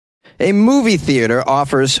A movie theater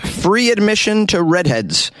offers free admission to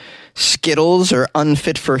redheads. Skittles are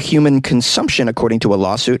unfit for human consumption, according to a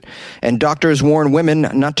lawsuit. And doctors warn women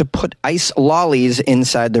not to put ice lollies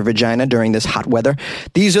inside their vagina during this hot weather.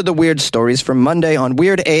 These are the weird stories from Monday on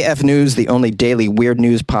Weird AF News, the only daily weird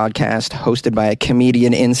news podcast hosted by a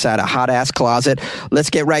comedian inside a hot-ass closet. Let's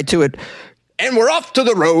get right to it. And we're off to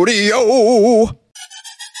the rodeo.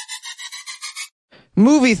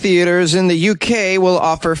 Movie theaters in the UK will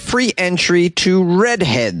offer free entry to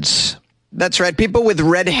redheads. That's right, people with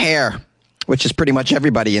red hair, which is pretty much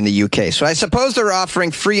everybody in the UK. So I suppose they're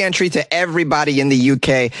offering free entry to everybody in the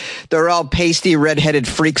UK. They're all pasty, redheaded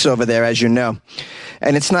freaks over there, as you know.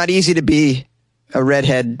 And it's not easy to be a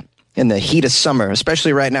redhead in the heat of summer,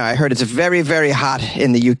 especially right now. I heard it's very, very hot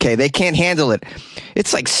in the UK. They can't handle it.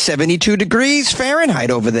 It's like 72 degrees Fahrenheit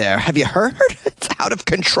over there. Have you heard? It's out of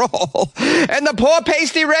control. And the poor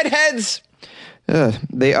pasty redheads,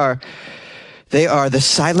 they are the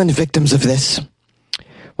silent victims of this.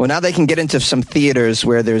 Well, now they can get into some theaters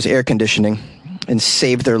where there's air conditioning and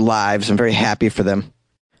save their lives. I'm very happy for them.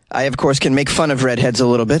 I, of course, can make fun of redheads a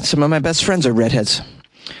little bit. Some of my best friends are redheads.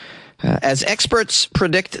 As experts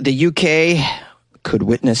predict, the UK could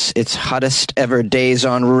witness its hottest ever days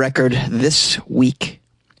on record this week.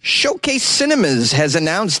 Showcase Cinemas has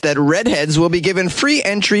announced that redheads will be given free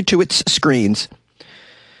entry to its screens.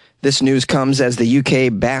 This news comes as the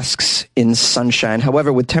UK basks in sunshine.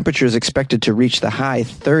 However, with temperatures expected to reach the high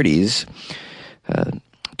 30s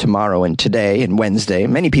tomorrow and today and Wednesday,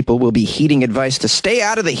 many people will be heeding advice to stay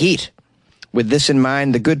out of the heat. With this in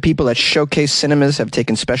mind, the good people at Showcase Cinemas have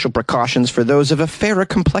taken special precautions for those of a fairer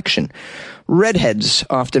complexion. Redheads,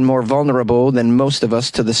 often more vulnerable than most of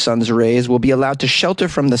us to the sun's rays, will be allowed to shelter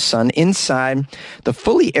from the sun inside the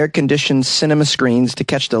fully air-conditioned cinema screens to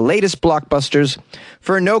catch the latest blockbusters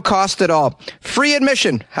for no cost at all. Free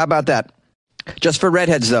admission. How about that? Just for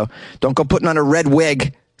redheads, though. Don't go putting on a red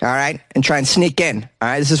wig, all right, and try and sneak in. All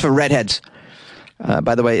right, this is for redheads.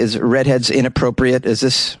 By the way, is redheads inappropriate? Is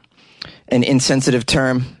this an insensitive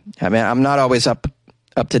term? I mean, I'm not always up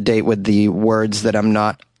to date with the words that I'm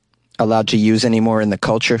not allowed to use anymore in the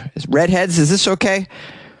culture. Redheads, is this okay?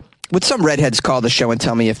 Would some redheads call the show and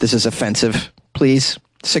tell me if this is offensive? Please.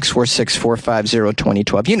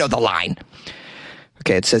 646-450-2012. You know the line.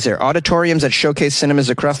 Okay, it says here, auditoriums at Showcase Cinemas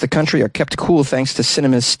across the country are kept cool thanks to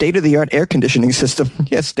Cinema's state-of-the-art air conditioning system.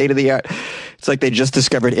 Yes, state-of-the-art. It's like they just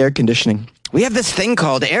discovered air conditioning. We have this thing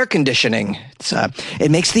called air conditioning. It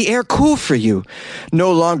makes the air cool for you.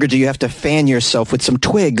 No longer do you have to fan yourself with some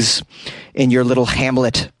twigs in your little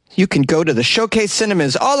hamlet. You can go to the Showcase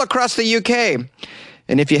Cinemas all across the UK.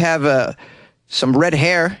 And if you have some red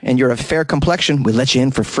hair and you're of fair complexion, we let you in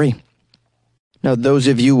for free. Now, those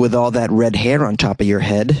of you with all that red hair on top of your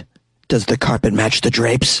head, does the carpet match the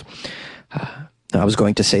drapes? I was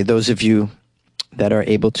going to say, those of you that are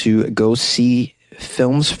able to go see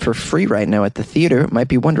films for free right now at the theater might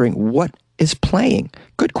be wondering, what is playing?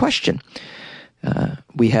 Good question.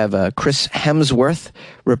 We have Chris Hemsworth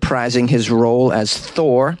reprising his role as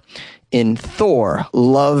Thor in Thor,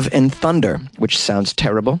 Love and Thunder, which sounds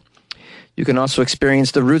terrible. You can also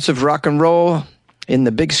experience the roots of rock and roll in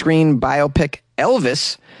the big screen biopic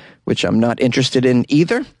Elvis, which I'm not interested in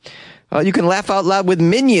either. You can laugh out loud with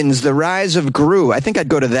Minions, The Rise of Gru. I think I'd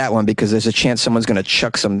go to that one because there's a chance someone's going to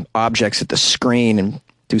chuck some objects at the screen and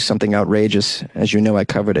do something outrageous. As you know, I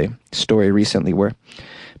covered a story recently where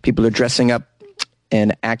people are dressing up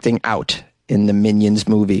and acting out in the Minions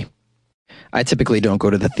movie. I typically don't go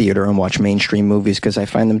to the theater and watch mainstream movies because I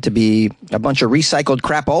find them to be a bunch of recycled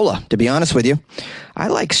crapola, to be honest with you. I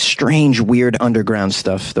like strange, weird underground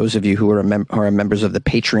stuff. Those of you who are members of the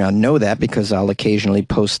Patreon know that because I'll occasionally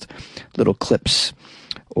post little clips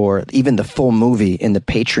or even the full movie in the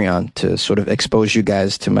Patreon to sort of expose you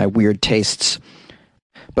guys to my weird tastes.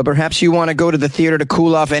 But perhaps you want to go to the theater to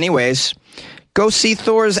cool off anyways. Go see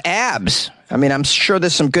Thor's abs. I mean, I'm sure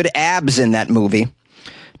there's some good abs in that movie.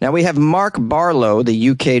 Now we have Mark Barlow, the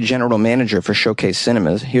UK general manager for Showcase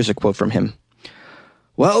Cinemas. Here's a quote from him.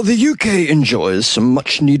 While the UK enjoys some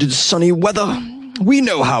much-needed sunny weather, we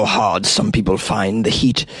know how hard some people find the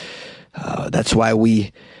heat. That's why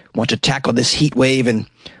we want to tackle this heat wave and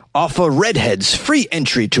offer redheads free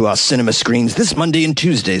entry to our cinema screens this Monday and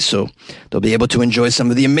Tuesday, so they'll be able to enjoy some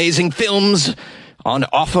of the amazing films on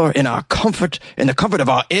offer in the comfort of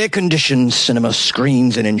our air-conditioned cinema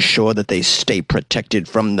screens and ensure that they stay protected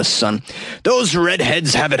from the sun. Those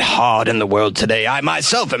redheads have it hard in the world today. I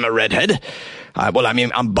myself am a redhead.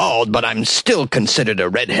 I'm bald, but I'm still considered a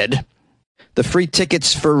redhead. The free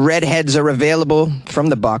tickets for redheads are available from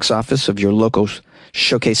the box office of your local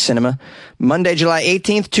Showcase Cinema. Monday, July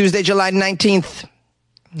 18th, Tuesday, July 19th.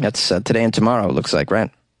 That's today and tomorrow, it looks like, right?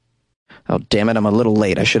 Oh, damn it, I'm a little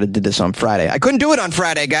late. I should have did this on Friday. I couldn't do it on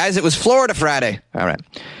Friday, guys. It was Florida Friday. All right.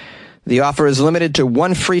 The offer is limited to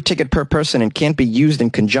one free ticket per person and can't be used in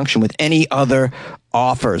conjunction with any other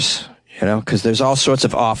offers. You know, because there's all sorts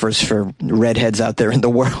of offers for redheads out there in the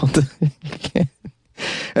world.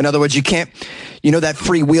 In other words, you can't, you know that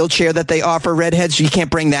free wheelchair that they offer redheads? You can't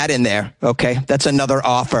bring that in there, okay? That's another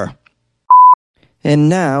offer. And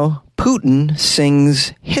now, Putin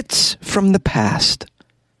sings hits from the past.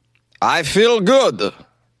 I feel good.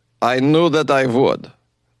 I knew that I would.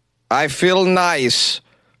 I feel nice.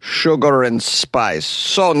 Sugar and spice.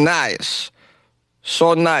 So nice.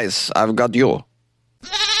 So nice. I've got you.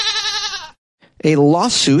 A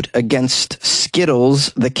lawsuit against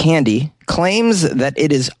Skittles, the candy, claims that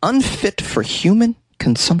it is unfit for human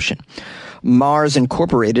consumption. Mars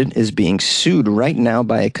Incorporated is being sued right now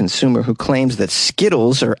by a consumer who claims that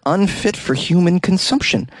Skittles are unfit for human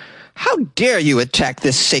consumption. How dare you attack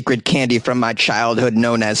this sacred candy from my childhood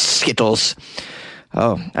known as Skittles?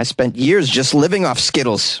 Oh, I spent years just living off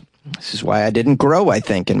Skittles. This is why I didn't grow, I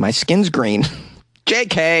think, and my skin's green.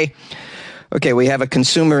 JK. Okay, we have a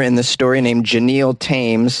consumer in this story named Janelle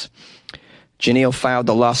Thames. Janelle filed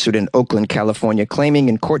a lawsuit in Oakland, California, claiming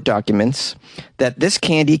in court documents that this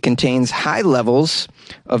candy contains high levels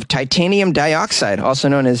of titanium dioxide, also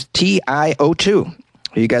known as TiO2.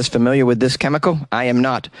 Are you guys familiar with this chemical? I am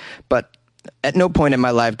not, but at no point in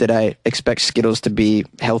my life did I expect Skittles to be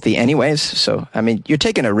healthy anyways. So, I mean, you're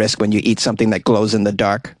taking a risk when you eat something that glows in the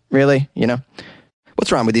dark. Really? You know?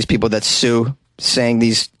 What's wrong with these people that sue, saying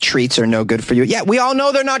these treats are no good for you? Yeah, we all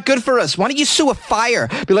know they're not good for us. Why don't you sue a fire?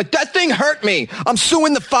 Be like, that thing hurt me. I'm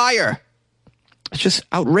suing the fire. It's just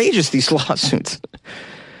outrageous, these lawsuits.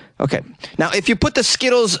 Okay. Now, if you put the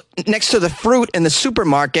Skittles next to the fruit in the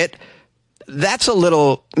supermarket, that's a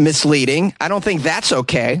little misleading. I don't think that's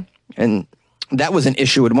okay. And that was an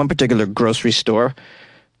issue at one particular grocery store,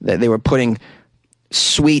 that they were putting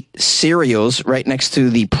sweet cereals right next to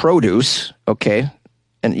the produce. Okay.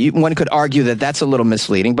 And one could argue that that's a little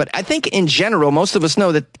misleading. But I think in general, most of us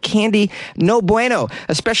know that candy, no bueno,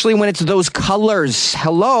 especially when it's those colors.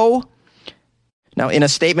 Hello? Now, in a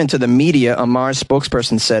statement to the media, a Mars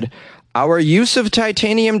spokesperson said, "Our use of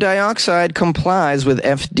titanium dioxide complies with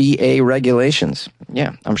FDA regulations."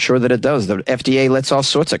 Yeah, I'm sure that it does. The FDA lets all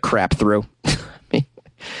sorts of crap through.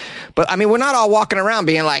 But, I mean, we're not all walking around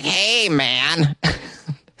being like, hey, man,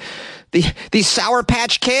 these Sour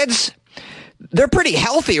Patch Kids, they're pretty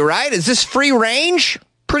healthy, right? Is this free range?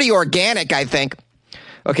 Pretty organic, I think.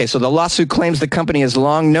 Okay, so the lawsuit claims the company has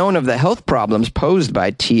long known of the health problems posed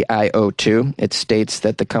by TiO2. It states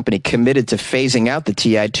that the company committed to phasing out the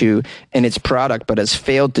TiO2 in its product, but has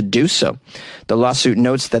failed to do so. The lawsuit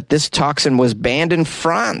notes that this toxin was banned in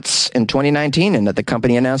France in 2019 and that the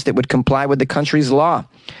company announced it would comply with the country's law.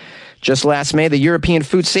 Just last May, the European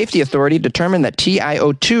Food Safety Authority determined that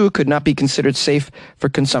TiO2 could not be considered safe for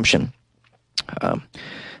consumption.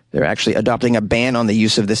 They're actually adopting a ban on the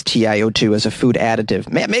use of this TiO2 as a food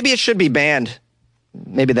additive. Maybe it should be banned.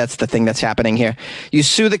 Maybe that's the thing that's happening here. You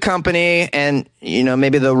sue the company and, you know,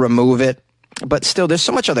 maybe they'll remove it. But still, there's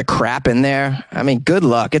so much other crap in there. I mean, good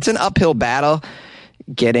luck. It's an uphill battle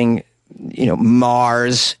getting, you know,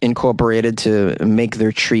 Mars Incorporated to make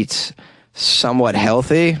their treats somewhat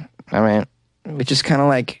healthy. I mean, we just kind of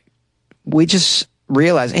like, we just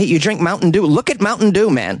realize, hey, you drink Mountain Dew. Look at Mountain Dew,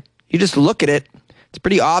 man. You just look at it. It's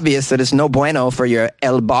pretty obvious that it's no bueno for your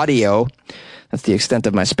el barrio. That's the extent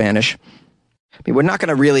of my Spanish. I mean, we're not going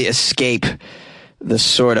to really escape the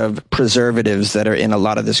sort of preservatives that are in a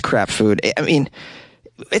lot of this crap food. I mean,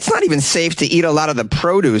 it's not even safe to eat a lot of the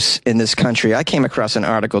produce in this country. I came across an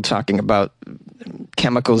article talking about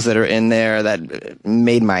chemicals that are in there that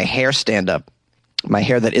made my hair stand up. My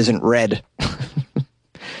hair that isn't red.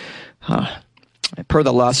 Per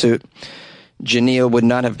the lawsuit, Janelle would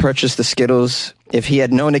not have purchased the Skittles if he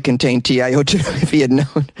had known it contained TiO2. If he had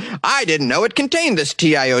known, I didn't know it contained this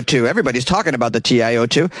TiO2. Everybody's talking about the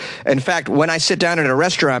TiO2. In fact, when I sit down at a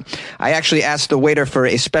restaurant, I actually ask the waiter for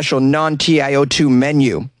a special non-TiO2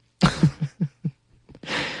 menu.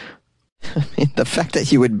 I mean, the fact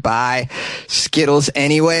that you would buy Skittles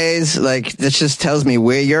anyways, like, this just tells me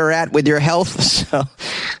where you're at with your health. So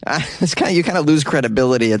it's you kind of lose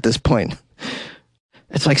credibility at this point.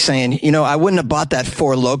 It's like saying, you know, I wouldn't have bought that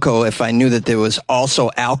Four Loko if I knew that there was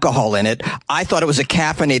also alcohol in it. I thought it was a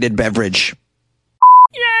caffeinated beverage.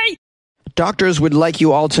 Yay! Doctors would like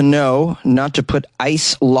you all to know not to put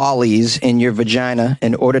ice lollies in your vagina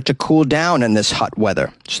in order to cool down in this hot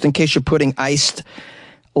weather. Just in case you're putting iced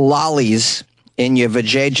lollies in your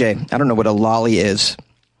vajayjay. I don't know what a lolly is.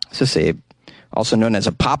 Is this also known as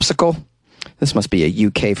a popsicle? This must be a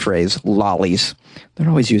UK phrase, lollies. They're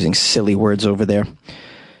always using silly words over there. It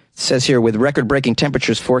says here, with record-breaking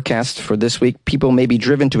temperatures forecast for this week, people may be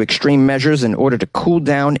driven to extreme measures in order to cool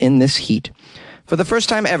down in this heat. For the first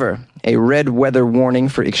time ever, a red weather warning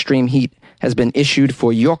for extreme heat has been issued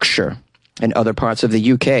for Yorkshire and other parts of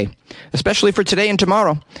the UK, especially for today and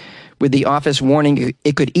tomorrow, with the office warning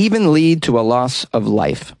it could even lead to a loss of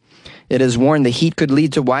life. It has warned the heat could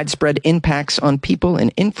lead to widespread impacts on people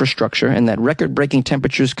and infrastructure, and that record-breaking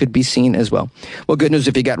temperatures could be seen as well. Well, good news,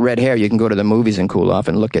 if you got red hair, you can go to the movies and cool off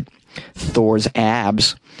and look at Thor's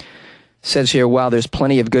abs. Says here, while there's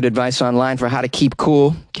plenty of good advice online for how to keep cool,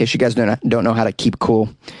 in case you guys don't know how to keep cool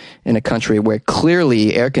in a country where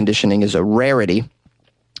clearly air conditioning is a rarity,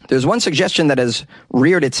 there's one suggestion that has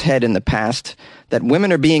reared its head in the past that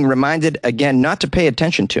women are being reminded again not to pay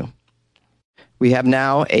attention to. We have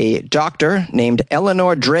now a doctor named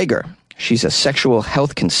Eleanor Drager. She's a sexual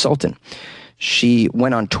health consultant. She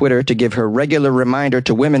went on Twitter to give her regular reminder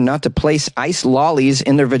to women not to place ice lollies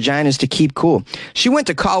in their vaginas to keep cool. She went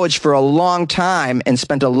to college for a long time and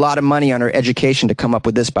spent a lot of money on her education to come up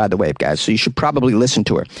with this, by the way, guys. So you should probably listen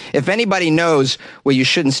to her. If anybody knows where you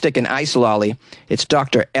shouldn't stick an ice lolly, it's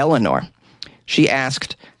Dr. Eleanor. She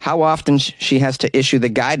asked how often she has to issue the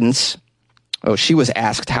guidance. Oh, she was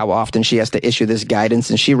asked how often she has to issue this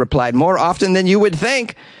guidance, and she replied, more often than you would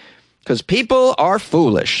think, because people are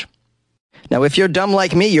foolish. Now, if you're dumb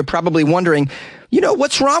like me, you're probably wondering,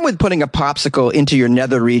 what's wrong with putting a popsicle into your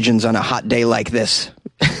nether regions on a hot day like this?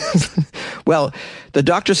 Well, the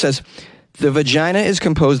doctor says, the vagina is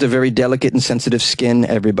composed of very delicate and sensitive skin,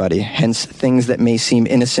 everybody. Hence, things that may seem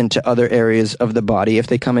innocent to other areas of the body, if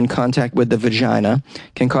they come in contact with the vagina,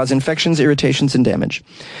 can cause infections, irritations, and damage.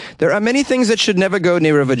 There are many things that should never go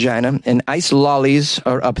near a vagina, and ice lollies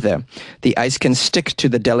are up there. The ice can stick to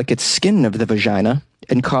the delicate skin of the vagina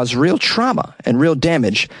and cause real trauma and real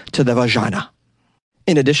damage to the vagina.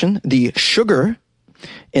 In addition, the sugar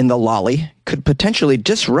in the lolly could potentially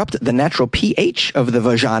disrupt the natural pH of the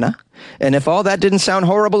vagina. And if all that didn't sound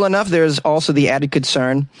horrible enough, there's also the added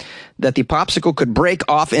concern that the popsicle could break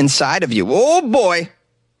off inside of you. Oh boy!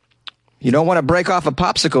 You don't want to break off a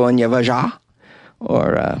popsicle in your vagina.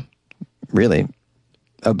 Or, really,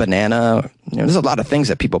 a banana. There's a lot of things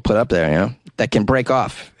that people put up there, that can break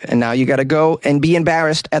off. And now you got to go and be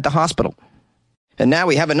embarrassed at the hospital. And now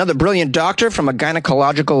we have another brilliant doctor from a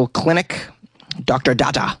gynecological clinic, Dr.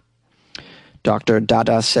 Dada. Dr.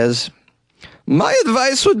 Dada says, my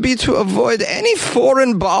advice would be to avoid any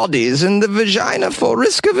foreign bodies in the vagina for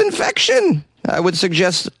risk of infection. I would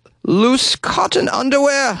suggest loose cotton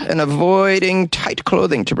underwear and avoiding tight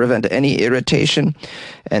clothing to prevent any irritation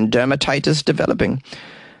and dermatitis developing.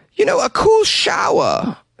 A cool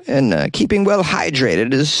shower and keeping well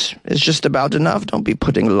hydrated is just about enough. Don't be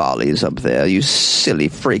putting lollies up there, you silly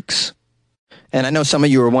freaks. And I know some of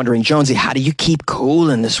you are wondering, Jonesy, how do you keep cool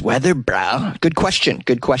in this weather, bro? Good question.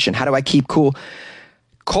 How do I keep cool?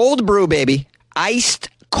 Cold brew, baby. Iced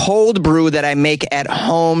cold brew that I make at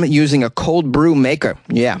home using a cold brew maker.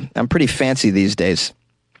 Yeah, I'm pretty fancy these days.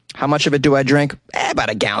 How much of it do I drink? About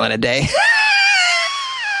a gallon a day.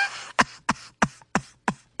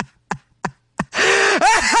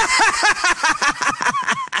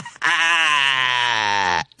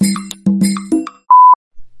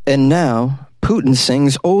 And now, Putin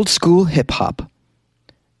sings old school hip hop.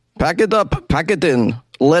 Pack it up, pack it in,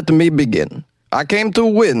 let me begin. I came to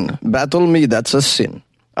win, battle me, that's a sin.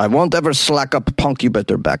 I won't ever slack up, punk, you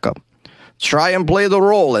better back up. Try and play the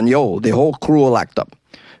role, and the whole crew will act up.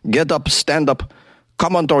 Get up, stand up,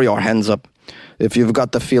 come on, throw your hands up. If you've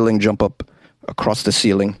got the feeling, jump up across the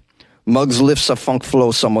ceiling. Muggs lifts a funk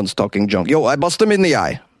flow, someone's talking junk. I bust him in the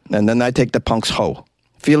eye, and then I take the punk's hoe.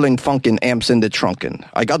 Feeling funkin', amps in the trunkin'.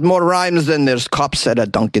 I got more rhymes than there's cops at a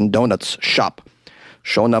Dunkin' Donuts shop.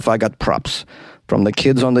 Sure enough, I got props from the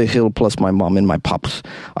kids on the hill plus my mom and my pops.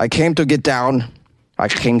 I came to get down.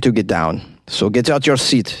 So get out your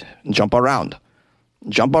seat and jump around.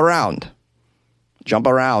 Jump around. Jump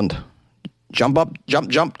around. Jump up,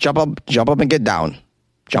 jump up and get down.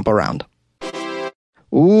 Jump around.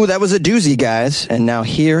 Ooh, that was a doozy, guys. And now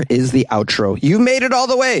here is the outro. You made it all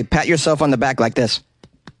the way. Pat yourself on the back like this.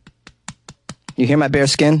 You hear my bare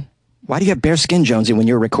skin? Why do you have bare skin, Jonesy, when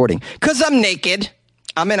you're recording? 'Cause I'm naked.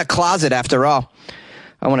 I'm in a closet after all.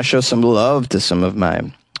 I want to show some love to some of my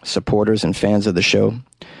supporters and fans of the show,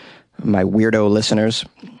 my weirdo listeners.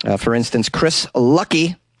 For instance, Chris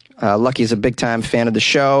Lucky. Lucky's a big-time fan of the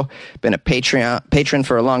show, been a patron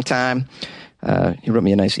for a long time. He wrote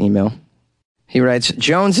me a nice email. He writes,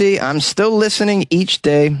 Jonesy, I'm still listening each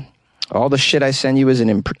day. All the shit I send you is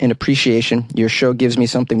in appreciation. Your show gives me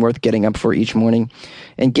something worth getting up for each morning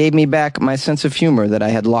and gave me back my sense of humor that I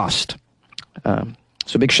had lost.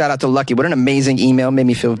 So big shout out to Lucky. What an amazing email. Made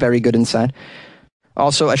me feel very good inside.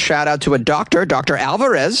 Also a shout out to a doctor, Dr.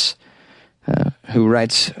 Alvarez, who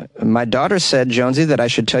writes, my daughter said, Jonesy, that I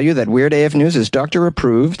should tell you that Weird AF News is doctor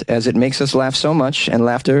approved as it makes us laugh so much, and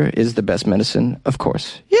laughter is the best medicine, of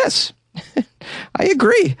course. Yes. I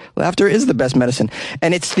agree. Laughter is the best medicine.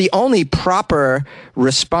 And it's the only proper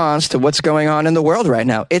response to what's going on in the world right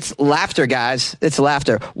now. It's laughter, guys. It's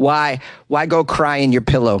laughter. Why go cry in your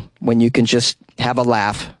pillow when you can just have a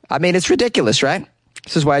laugh? I mean, it's ridiculous, right?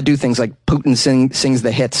 This is why I do things like Putin sings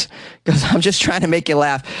the hits, because I'm just trying to make you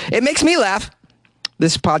laugh. It makes me laugh.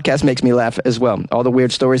 This podcast makes me laugh as well. All the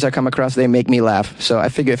weird stories I come across, they make me laugh. So I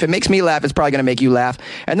figure if it makes me laugh, it's probably going to make you laugh.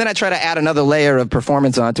 And then I try to add another layer of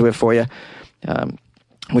performance onto it for you,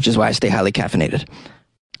 which is why I stay highly caffeinated.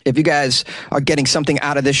 If you guys are getting something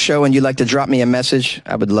out of this show and you'd like to drop me a message,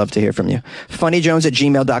 I would love to hear from you.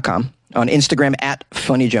 funnyjones@gmail.com, on Instagram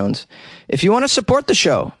 @funnyjones. If you want to support the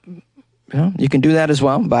show, you can do that as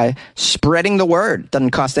well by spreading the word. Doesn't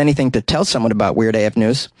cost anything to tell someone about Weird AF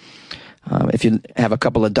News. If you have a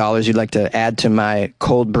couple of dollars you'd like to add to my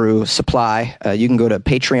cold brew supply, you can go to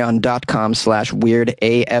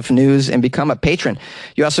patreon.com/weirdafnews and become a patron.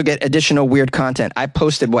 You also get additional weird content. I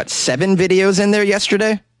posted, 7 videos in there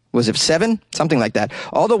yesterday? Was it 7? Something like that.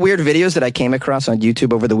 All the weird videos that I came across on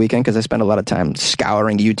YouTube over the weekend, because I spent a lot of time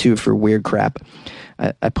scouring YouTube for weird crap.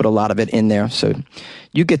 I put a lot of it in there. So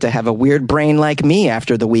you get to have a weird brain like me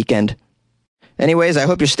after the weekend. Anyways, I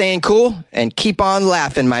hope you're staying cool and keep on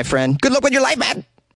laughing, my friend. Good luck with your life, man.